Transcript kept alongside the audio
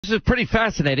This is pretty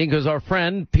fascinating because our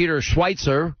friend Peter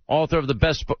Schweizer, author of the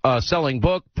best-selling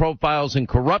book, Profiles in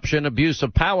Corruption, Abuse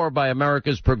of Power by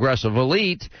America's Progressive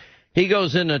Elite, he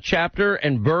goes in a chapter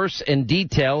and verse in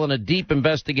detail in a deep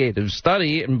investigative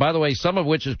study, and by the way, some of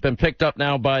which has been picked up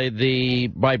now by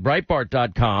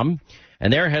Breitbart.com,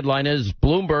 and their headline is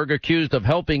Bloomberg accused of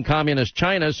helping communist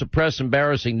China suppress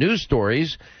embarrassing news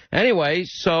stories. Anyway,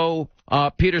 so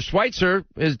Peter Schweizer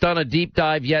has done a deep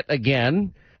dive yet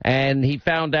again. And he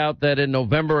found out that in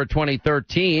November of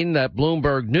 2013 that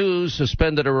Bloomberg News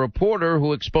suspended a reporter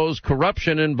who exposed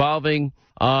corruption involving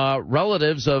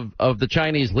relatives of the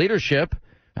Chinese leadership.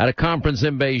 At a conference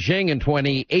in Beijing in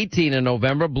 2018 in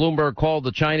November, Bloomberg called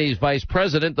the Chinese vice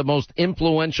president the most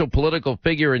influential political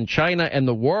figure in China and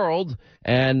the world.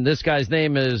 And this guy's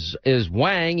name is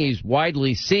Wang. He's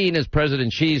widely seen as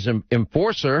President Xi's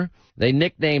enforcer. They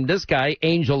nicknamed this guy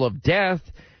Angel of Death.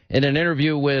 In an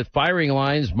interview with Firing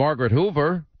Line's Margaret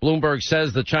Hoover, Bloomberg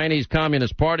says the Chinese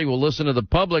Communist Party will listen to the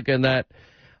public and that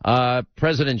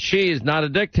President Xi is not a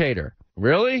dictator.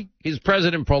 Really? He's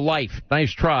president for life.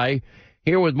 Nice try.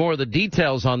 Here with more of the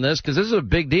details on this, because this is a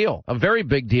big deal, a very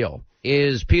big deal,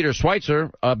 is Peter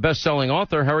Schweizer, a best-selling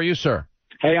author. How are you, sir?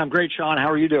 Hey, I'm great, Sean. How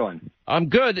are you doing? I'm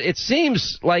good. It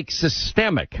seems like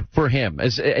systemic for him.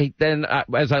 As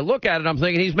I look at it, I'm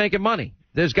thinking he's making money.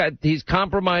 He's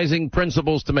compromising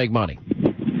principles to make money.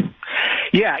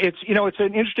 Yeah, it's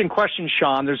an interesting question,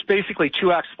 Sean. There's basically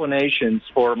two explanations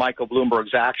for Michael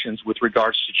Bloomberg's actions with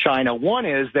regards to China. One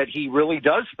is that he really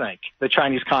does think the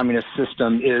Chinese communist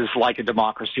system is like a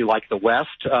democracy like the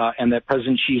West, and that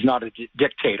President Xi's not a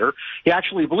dictator. He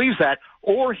actually believes that,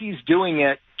 or he's doing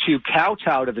it to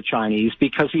kowtow to the Chinese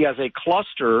because he has a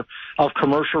cluster of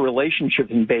commercial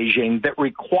relationships in Beijing that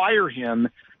require him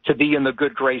to be in the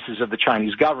good graces of the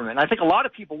Chinese government. And I think a lot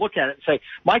of people look at it and say,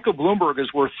 Michael Bloomberg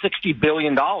is worth $60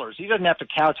 billion. He doesn't have to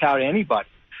kowtow to anybody.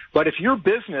 But if your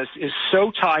business is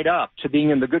so tied up to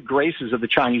being in the good graces of the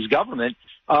Chinese government,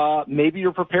 maybe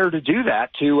you're prepared to do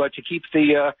that to keep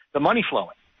the money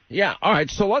flowing. Yeah. All right.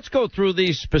 So let's go through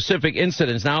these specific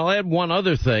incidents. Now, I'll add one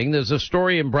other thing. There's a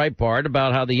story in Breitbart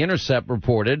about how The Intercept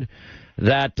reported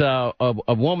that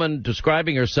a woman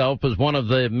describing herself as one of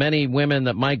the many women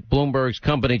that Mike Bloomberg's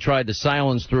company tried to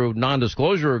silence through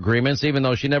non-disclosure agreements, even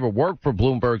though she never worked for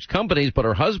Bloomberg's companies, but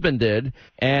her husband did.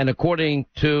 And according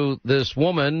to this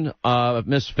woman,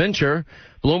 Miss Fincher,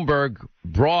 Bloomberg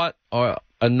brought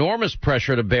enormous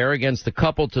pressure to bear against the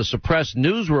couple to suppress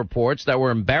news reports that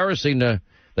were embarrassing to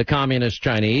the communist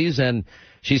Chinese. And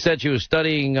she said she was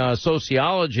studying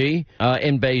sociology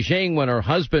in Beijing when her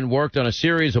husband worked on a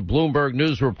series of Bloomberg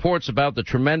News reports about the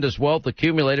tremendous wealth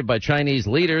accumulated by Chinese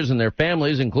leaders and their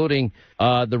families, including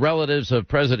the relatives of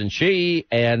President Xi.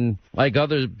 And like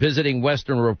other visiting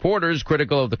Western reporters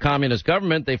critical of the communist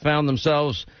government, they found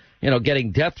themselves,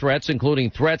 getting death threats,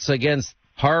 including threats against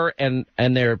her and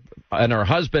her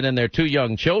husband and their two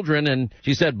young children. And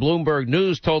she said Bloomberg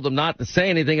News told them not to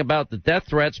say anything about the death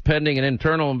threats pending an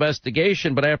internal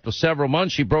investigation. But after several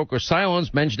months, she broke her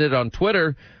silence, mentioned it on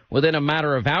Twitter. Within a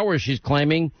matter of hours, she's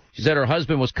claiming, she said her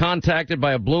husband was contacted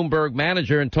by a Bloomberg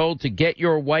manager and told to get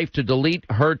your wife to delete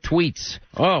her tweets.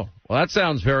 Oh, well, that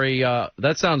sounds very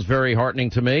heartening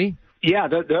to me. Yeah,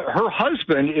 her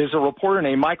husband is a reporter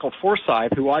named Michael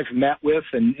Forsyth, who I've met with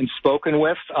and spoken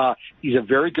with. He's a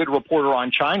very good reporter on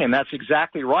China, and that's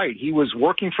exactly right. He was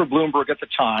working for Bloomberg at the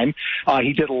time.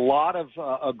 He did a lot of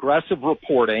aggressive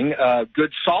reporting,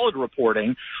 good, solid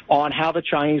reporting on how the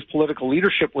Chinese political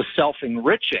leadership was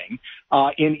self-enriching.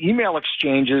 In email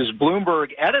exchanges,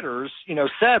 Bloomberg editors,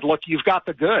 said, look, you've got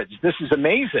the goods. This is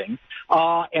amazing.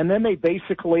 And then they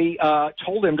basically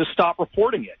told him to stop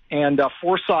reporting it. And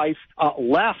Forsyth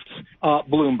left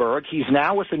Bloomberg. He's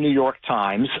now with the New York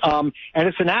Times. And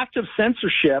it's an act of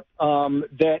censorship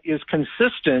that is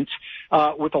consistent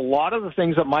with a lot of the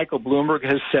things that Michael Bloomberg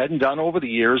has said and done over the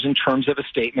years in terms of his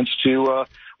statements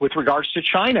with regards to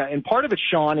China. And part of it,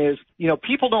 Sean, is,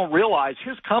 people don't realize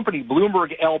his company,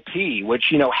 Bloomberg LP,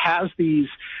 which, has these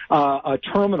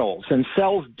terminals and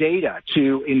sells data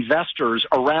to investors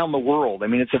around the world. I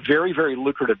mean, it's a very, very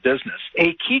lucrative business.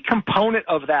 A key component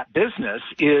of that business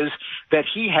is that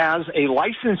he has a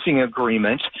licensing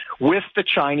agreement with the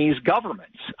Chinese government.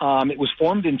 It was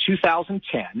formed in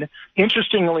 2010.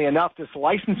 Interestingly enough, this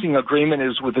licensing agreement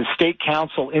is with the State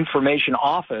Council Information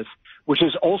Office, which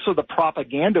is also the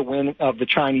propaganda wing of the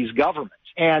Chinese government.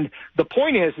 And the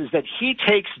point is that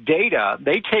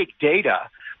they take data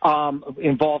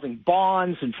involving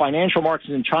bonds and financial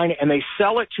markets in China, and they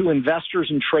sell it to investors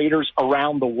and traders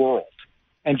around the world.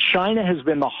 and China has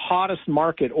been the hottest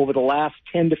market over the last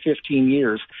 10 to 15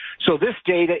 years. So this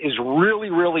data is really,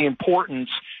 really important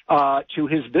to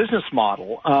his business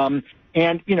model.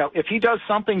 And, if he does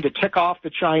something to tick off the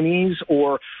Chinese,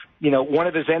 or, one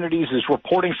of his entities is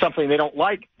reporting something they don't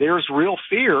like, there's real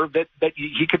fear that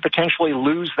he could potentially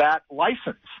lose that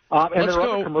license. And there are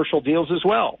other commercial deals as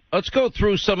well. Let's go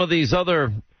through some of these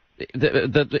other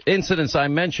the incidents I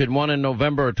mentioned, one in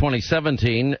November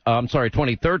 2013,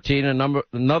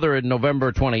 another in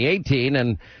November 2018,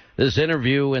 and this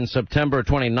interview in September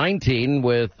 2019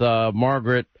 with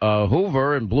Margaret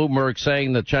Hoover and Bloomberg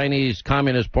saying the Chinese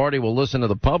Communist Party will listen to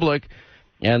the public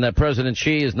and that President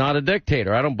Xi is not a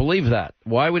dictator. I don't believe that.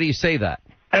 Why would he say that?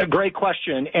 A great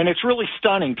question, and it's really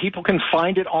stunning. People can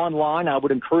find it online. I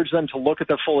would encourage them to look at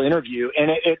the full interview, and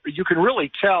you can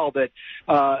really tell that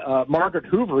Margaret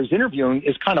Hoover is interviewing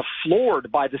is kind of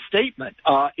floored by the statement.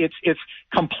 It's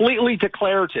completely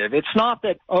declarative. It's not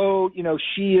that,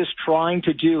 Xi is trying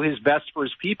to do his best for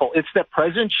his people. It's that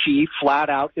President Xi flat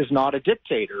out is not a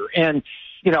dictator. And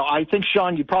I think,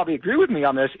 Sean, you probably agree with me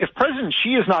on this. If President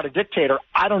Xi is not a dictator,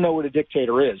 I don't know what a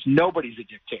dictator is. Nobody's a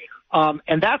dictator.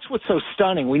 And that's what's so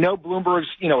stunning. We know Bloomberg's,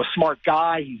 a smart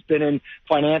guy. He's been in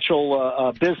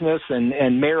financial business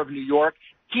and mayor of New York.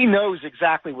 He knows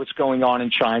exactly what's going on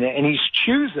in China, and he's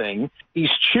choosing to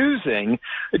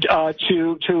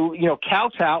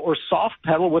kowtow or soft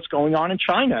pedal what's going on in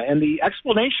China. And the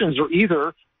explanations are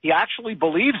either he actually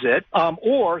believes it,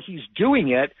 or he's doing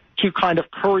it to kind of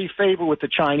curry favor with the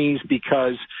Chinese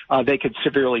because they could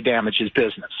severely damage his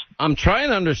business. I'm trying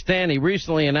to understand. He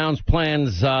recently announced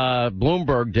plans,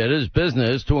 Bloomberg did, his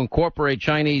business, to incorporate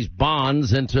Chinese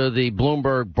bonds into the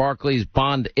Bloomberg Barclays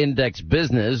Bond Index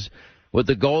business with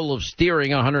the goal of steering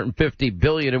 $150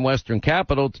 billion in Western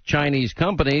capital to Chinese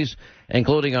companies,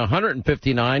 including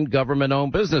 159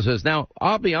 government-owned businesses. Now,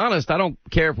 I'll be honest, I don't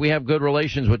care if we have good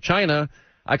relations with China.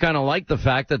 I kind of like the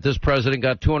fact that this president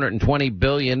got $220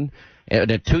 billion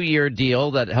in a 2-year deal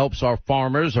that helps our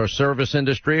farmers, our service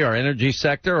industry, our energy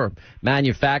sector, our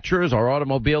manufacturers, our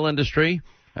automobile industry.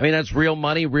 I mean, that's real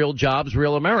money, real jobs,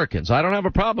 real Americans. I don't have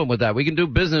a problem with that. We can do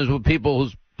business with people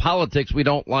whose politics we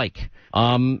don't like,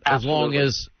 as long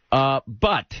as,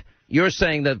 but you're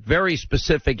saying that very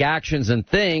specific actions and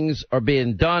things are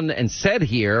being done and said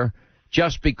here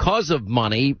just because of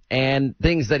money, and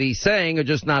things that he's saying are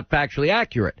just not factually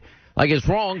accurate. Like, it's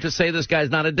wrong to say this guy's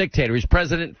not a dictator. He's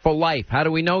president for life. How do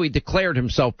we know he declared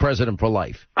himself president for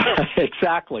life?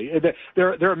 Exactly.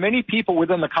 There are many people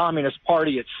within the Communist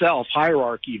Party itself,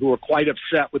 hierarchy, who are quite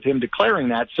upset with him declaring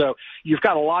that. So you've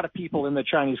got a lot of people in the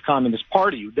Chinese Communist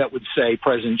Party that would say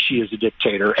President Xi is a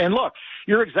dictator. And look,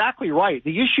 you're exactly right.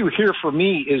 The issue here for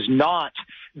me is not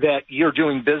that you're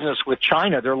doing business with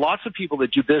China. There are lots of people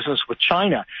that do business with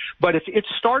China. But if it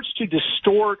starts to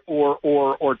distort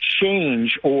or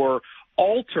change or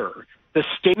alter the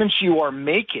statements you are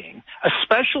making,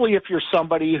 especially if you're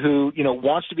somebody who,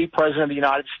 wants to be president of the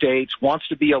United States, wants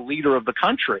to be a leader of the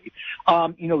country,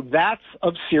 that's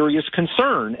of serious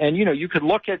concern. And, you could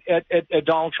look at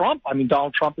Donald Trump. I mean,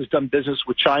 Donald Trump has done business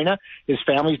with China. His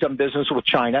family's done business with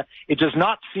China. It does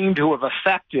not seem to have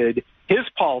affected his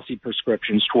policy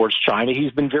prescriptions towards China.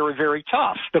 He's been very, very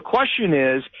tough. The question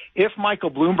is, if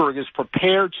Michael Bloomberg is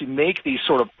prepared to make these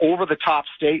sort of over-the-top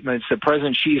statements that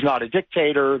President Xi is not a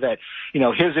dictator, that,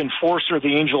 his enforcer,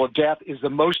 the angel of death, is the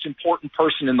most important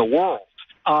person in the world,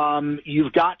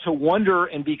 you've got to wonder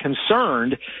and be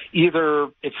concerned either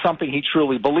it's something he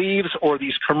truly believes or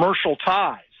these commercial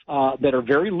ties that are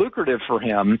very lucrative for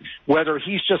him, whether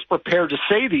he's just prepared to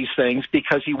say these things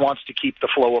because he wants to keep the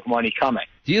flow of money coming.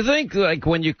 Do you think, like,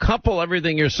 when you couple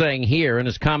everything you're saying here and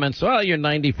his comments, you're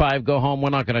 95, go home, we're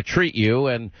not going to treat you,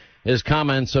 and his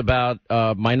comments about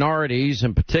minorities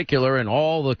in particular and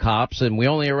all the cops, and we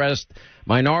only arrest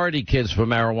minority kids for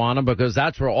marijuana because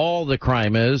that's where all the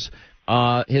crime is,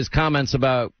 his comments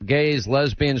about gays,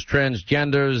 lesbians,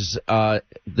 transgenders,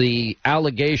 the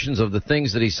allegations of the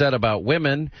things that he said about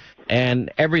women,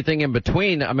 and everything in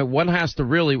between. I mean, one has to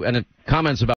really, and it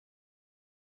comments about